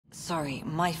sorry,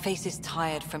 my face is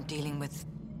tired from dealing with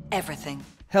everything.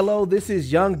 Hello, this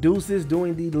is Young Deuces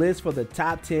doing the list for the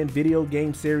top 10 video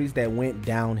game series that went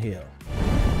downhill.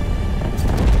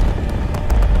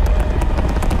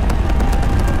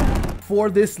 For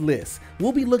this list,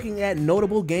 we'll be looking at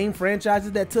notable game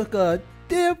franchises that took a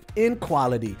dip in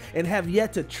quality and have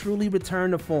yet to truly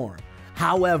return to form.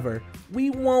 However, we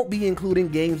won't be including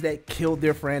games that killed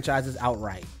their franchises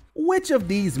outright. Which of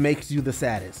these makes you the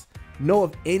saddest? Know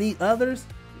of any others?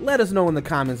 Let us know in the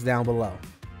comments down below.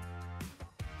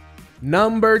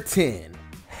 Number 10,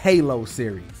 Halo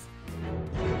series.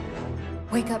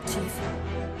 Wake up, Chief.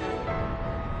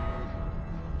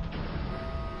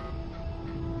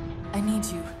 I need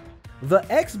you. The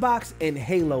Xbox and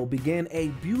Halo began a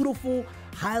beautiful,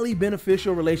 highly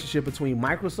beneficial relationship between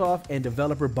Microsoft and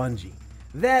developer Bungie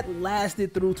that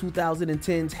lasted through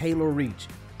 2010's Halo Reach,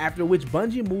 after which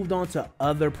Bungie moved on to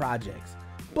other projects.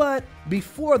 But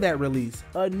before that release,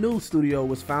 a new studio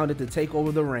was founded to take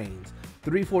over the reins,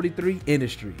 343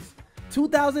 Industries.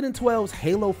 2012's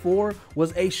Halo 4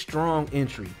 was a strong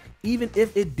entry, even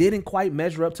if it didn't quite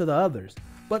measure up to the others.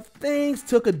 But things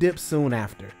took a dip soon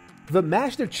after. The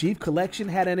Master Chief Collection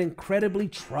had an incredibly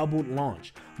troubled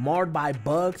launch, marred by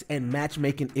bugs and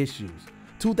matchmaking issues.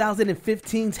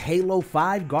 2015's Halo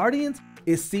 5 Guardians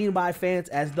is seen by fans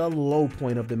as the low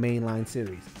point of the mainline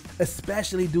series,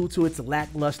 especially due to its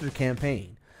lackluster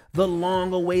campaign. The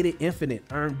long-awaited Infinite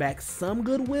earned back some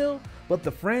goodwill, but the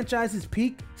franchise's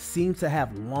peak seems to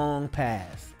have long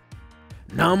passed.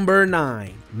 Number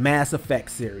 9, Mass Effect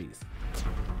series.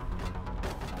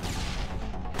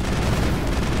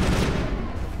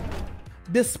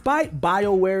 Despite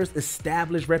BioWare's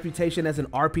established reputation as an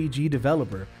RPG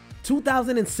developer,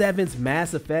 2007's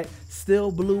Mass Effect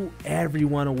still blew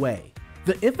everyone away.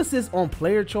 The emphasis on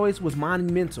player choice was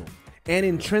monumental and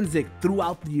intrinsic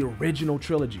throughout the original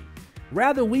trilogy.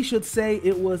 Rather, we should say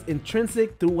it was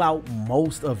intrinsic throughout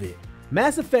most of it.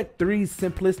 Mass Effect 3's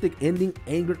simplistic ending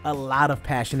angered a lot of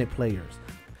passionate players.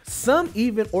 Some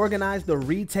even organized the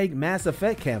Retake Mass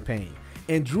Effect campaign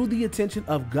and drew the attention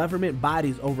of government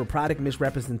bodies over product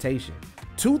misrepresentation.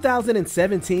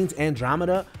 2017's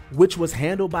Andromeda, which was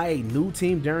handled by a new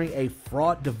team during a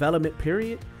fraught development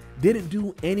period, didn't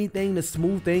do anything to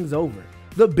smooth things over.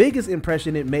 The biggest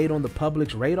impression it made on the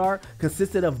public's radar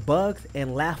consisted of bugs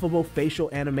and laughable facial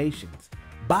animations.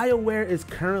 BioWare is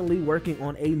currently working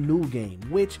on a new game,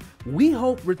 which we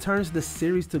hope returns the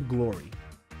series to glory.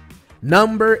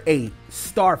 Number 8,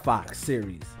 Star Fox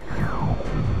series.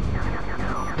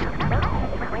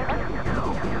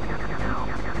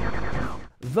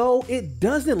 Though it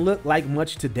doesn't look like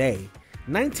much today,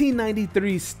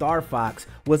 1993's Star Fox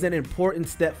was an important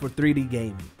step for 3D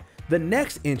gaming. The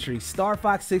next entry, Star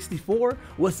Fox 64,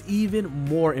 was even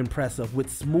more impressive with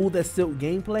smooth as silk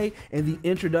gameplay and the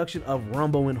introduction of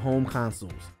Rumble in home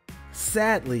consoles.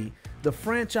 Sadly, the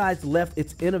franchise left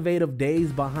its innovative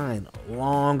days behind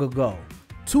long ago.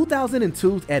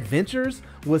 2002's Adventures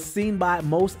was seen by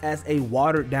most as a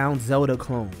watered down Zelda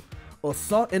clone.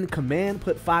 Assault and Command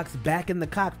put Fox back in the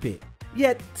cockpit,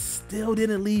 yet still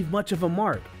didn't leave much of a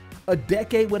mark. A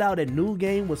decade without a new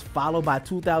game was followed by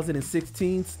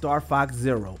 2016's Star Fox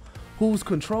Zero, whose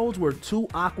controls were too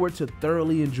awkward to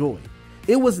thoroughly enjoy.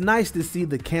 It was nice to see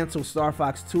the canceled Star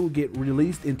Fox 2 get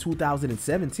released in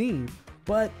 2017,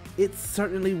 but it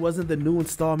certainly wasn't the new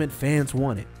installment fans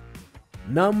wanted.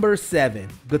 Number 7,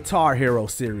 Guitar Hero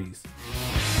series.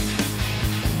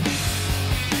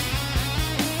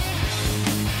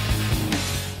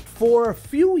 For a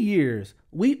few years,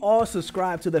 we all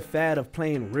subscribed to the fad of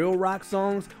playing real rock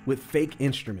songs with fake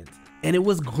instruments, and it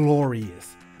was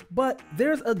glorious. But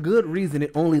there's a good reason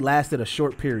it only lasted a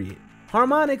short period.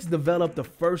 Harmonix developed the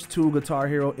first 2 Guitar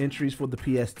Hero entries for the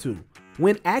PS2.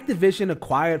 When Activision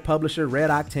acquired publisher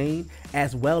Red Octane,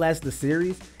 as well as the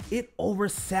series, it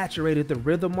oversaturated the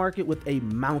rhythm market with a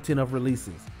mountain of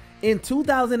releases. In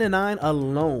 2009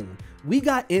 alone, we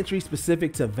got entries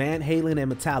specific to Van Halen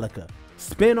and Metallica,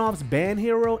 spin-offs Band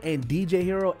Hero and DJ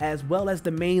Hero, as well as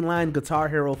the mainline Guitar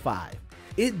Hero 5.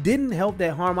 It didn't help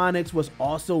that Harmonix was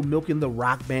also milking the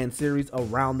Rock Band series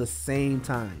around the same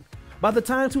time. By the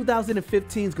time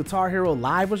 2015's Guitar Hero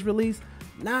Live was released,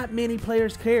 not many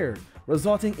players cared,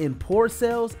 resulting in poor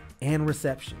sales and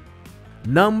reception.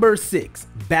 Number 6,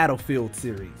 Battlefield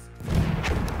series.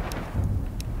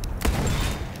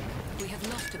 We have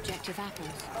lost objective apples.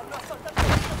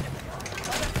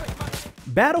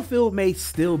 Battlefield may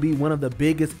still be one of the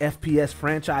biggest FPS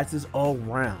franchises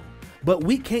around, but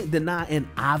we can't deny an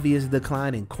obvious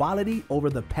decline in quality over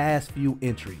the past few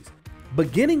entries.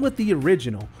 Beginning with the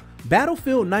original,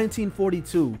 Battlefield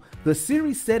 1942, the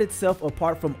series set itself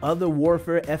apart from other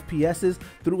warfare FPSs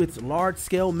through its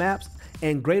large-scale maps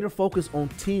and greater focus on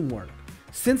teamwork.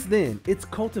 Since then, it's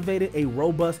cultivated a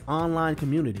robust online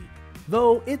community,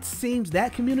 though it seems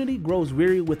that community grows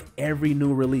weary with every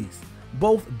new release.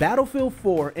 Both Battlefield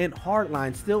 4 and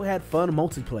Hardline still had fun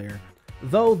multiplayer,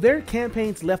 though their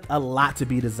campaigns left a lot to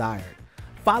be desired.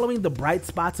 Following the bright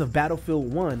spots of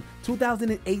Battlefield 1,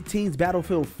 2018's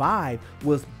Battlefield 5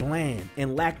 was bland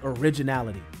and lacked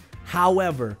originality.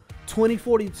 However,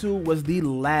 2042 was the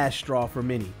last straw for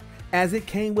many, as it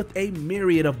came with a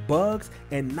myriad of bugs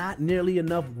and not nearly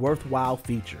enough worthwhile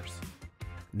features.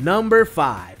 Number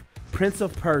 5. Prince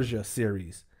of Persia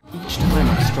series. Each time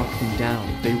I struck them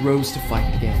down, they rose to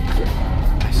fight again.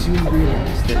 I soon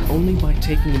realized that only by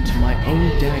taking them to my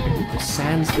own dagger with the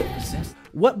sands that possessed.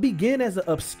 What began as an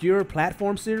obscure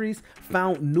platform series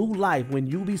found new life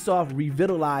when Ubisoft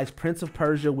revitalized Prince of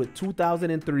Persia with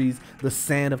 2003's The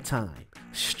Sand of Time.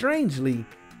 Strangely,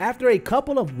 after a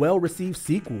couple of well-received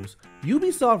sequels,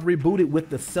 Ubisoft rebooted with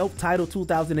the self-titled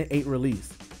 2008 release.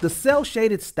 The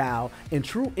cel-shaded style and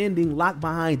true ending locked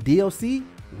behind DLC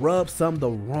rubbed some the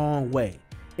wrong way,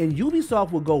 and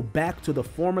Ubisoft will go back to the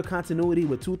former continuity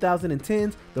with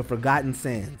 2010's The Forgotten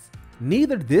Sands.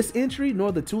 Neither this entry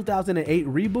nor the 2008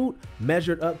 reboot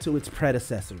measured up to its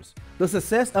predecessors. The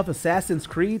success of Assassin's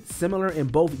Creed, similar in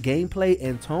both gameplay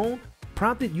and tone,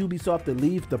 prompted Ubisoft to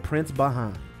leave the Prince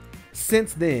behind.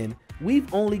 Since then,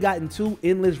 we've only gotten 2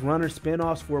 Endless Runner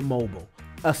spin-offs for mobile.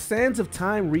 A Sands of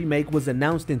Time remake was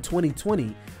announced in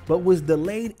 2020, but was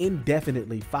delayed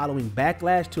indefinitely following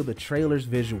backlash to the trailer's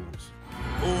visuals.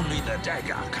 Only the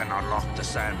dagger can unlock the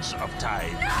Sands of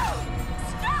Time. No!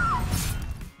 Stop!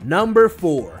 Number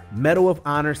 4. Medal of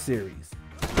Honor series.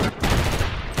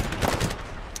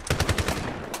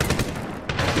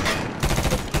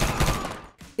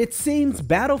 It seems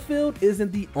Battlefield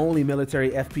isn't the only military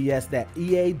FPS that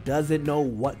EA doesn't know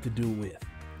what to do with.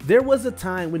 There was a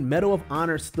time when Medal of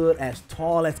Honor stood as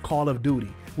tall as Call of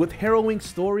Duty, with harrowing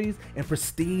stories and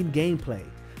pristine gameplay.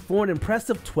 For an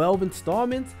impressive 12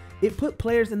 installments, it put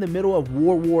players in the middle of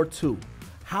World War II.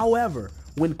 However,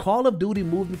 when Call of Duty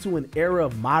moved into an era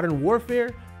of modern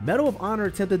warfare, Medal of Honor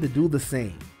attempted to do the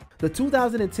same. The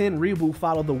 2010 reboot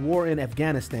followed the war in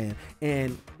Afghanistan,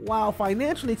 and while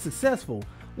financially successful,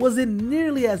 wasn't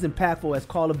nearly as impactful as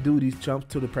Call of Duty's jump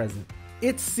to the present.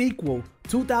 Its sequel,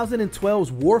 2012's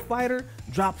Warfighter,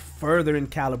 dropped further in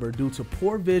caliber due to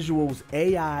poor visuals,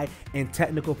 AI, and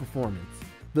technical performance.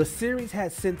 The series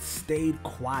has since stayed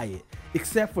quiet,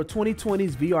 except for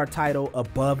 2020's VR title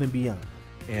Above and Beyond.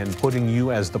 And putting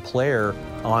you as the player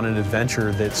on an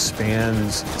adventure that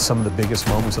spans some of the biggest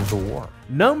moments of the war.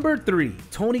 Number 3,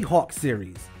 Tony Hawk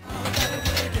series.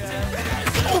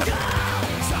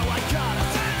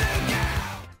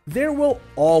 There will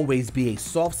always be a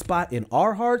soft spot in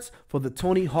our hearts for the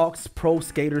Tony Hawk's Pro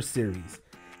Skater series.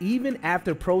 Even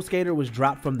after Pro Skater was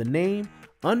dropped from the name,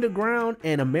 Underground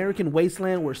and American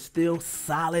Wasteland were still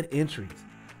solid entries.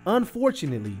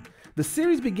 Unfortunately, the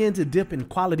series began to dip in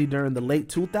quality during the late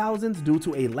 2000s due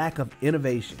to a lack of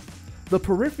innovation. The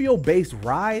peripheral-based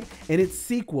ride and its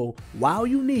sequel, while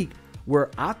unique,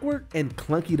 were awkward and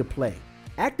clunky to play.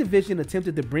 Activision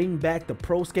attempted to bring back the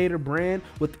Pro Skater brand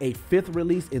with a 5th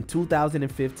release in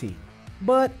 2015.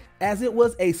 But as it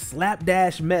was a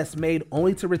slapdash mess made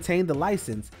only to retain the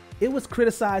license, it was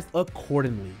criticized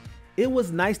accordingly. It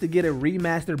was nice to get a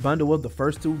remastered bundle of the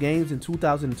first 2 games in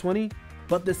 2020,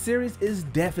 but the series is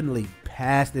definitely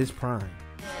past its prime.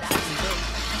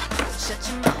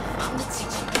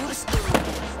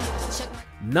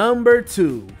 Number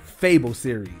 2, Fable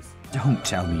series. Don't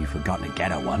tell me you've forgotten to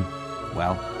get her one.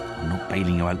 Well, I'm not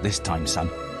bailing you out this time, son.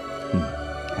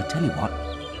 I tell you what,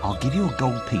 I'll give you a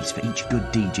gold piece for each good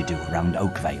deed you do around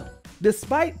Oakvale.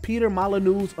 Despite Peter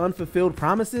Molyneux's unfulfilled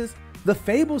promises, the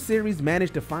Fable series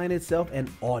managed to find itself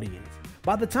an audience.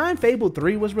 By the time Fable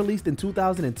 3 was released in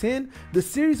 2010, the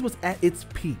series was at its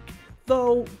peak,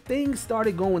 though things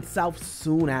started going south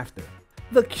soon after.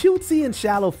 The cutesy and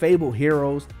shallow Fable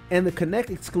heroes and the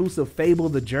Kinect exclusive Fable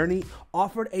The Journey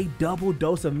offered a double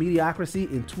dose of mediocrity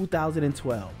in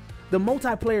 2012. The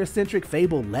multiplayer-centric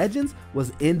Fable Legends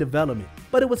was in development,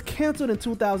 but it was canceled in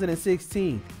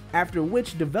 2016, after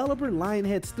which developer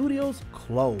Lionhead Studios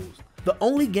closed. The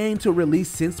only game to release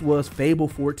since was Fable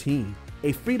 14,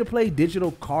 a free-to-play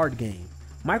digital card game.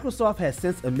 Microsoft has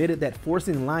since admitted that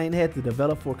forcing Lionhead to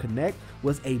develop for Kinect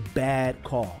was a bad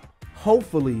call.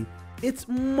 Hopefully, it's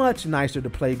much nicer to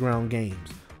Playground Games,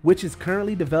 which is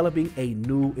currently developing a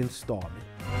new installment.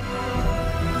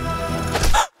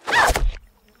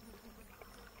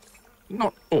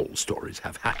 Not all stories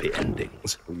have happy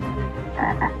endings.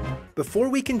 Before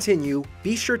we continue,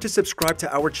 be sure to subscribe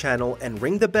to our channel and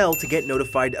ring the bell to get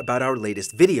notified about our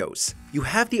latest videos. You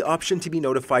have the option to be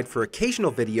notified for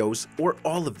occasional videos or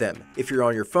all of them. If you're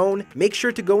on your phone, make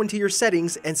sure to go into your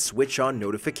settings and switch on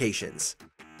notifications.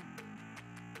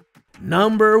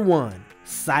 Number 1.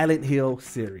 Silent Hill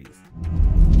series.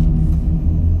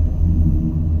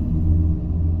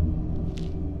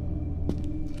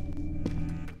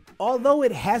 Although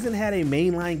it hasn't had a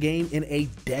mainline game in a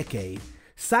decade,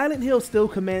 Silent Hill still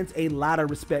commands a lot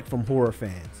of respect from horror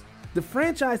fans. The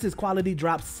franchise's quality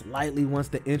dropped slightly once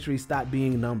the entries stopped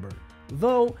being numbered,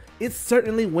 though it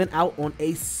certainly went out on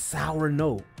a sour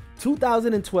note.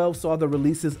 2012 saw the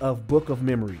releases of Book of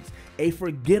Memories, a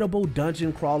forgettable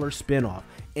dungeon crawler spin-off,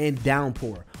 and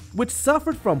Downpour, which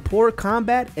suffered from poor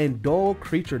combat and dull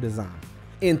creature design.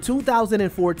 In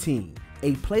 2014,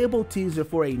 a playable teaser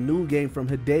for a new game from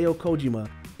Hideo Kojima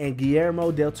and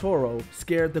Guillermo del Toro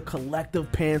scared the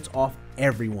collective pants off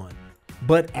everyone.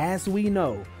 But as we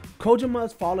know,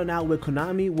 Kojima's falling out with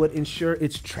Konami would ensure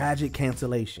its tragic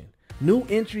cancellation. New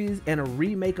entries and a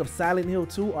remake of Silent Hill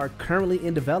 2 are currently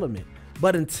in development,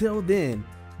 but until then,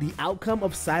 the outcome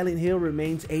of Silent Hill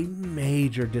remains a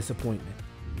major disappointment.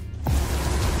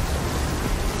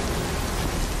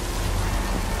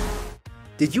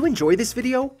 Did you enjoy this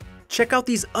video? Check out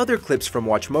these other clips from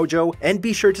WatchMojo and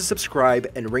be sure to subscribe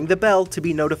and ring the bell to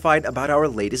be notified about our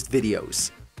latest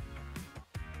videos.